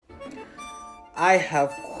I have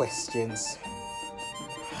questions.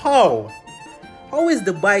 How? How is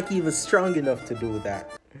the bike even strong enough to do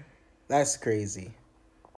that? That's crazy.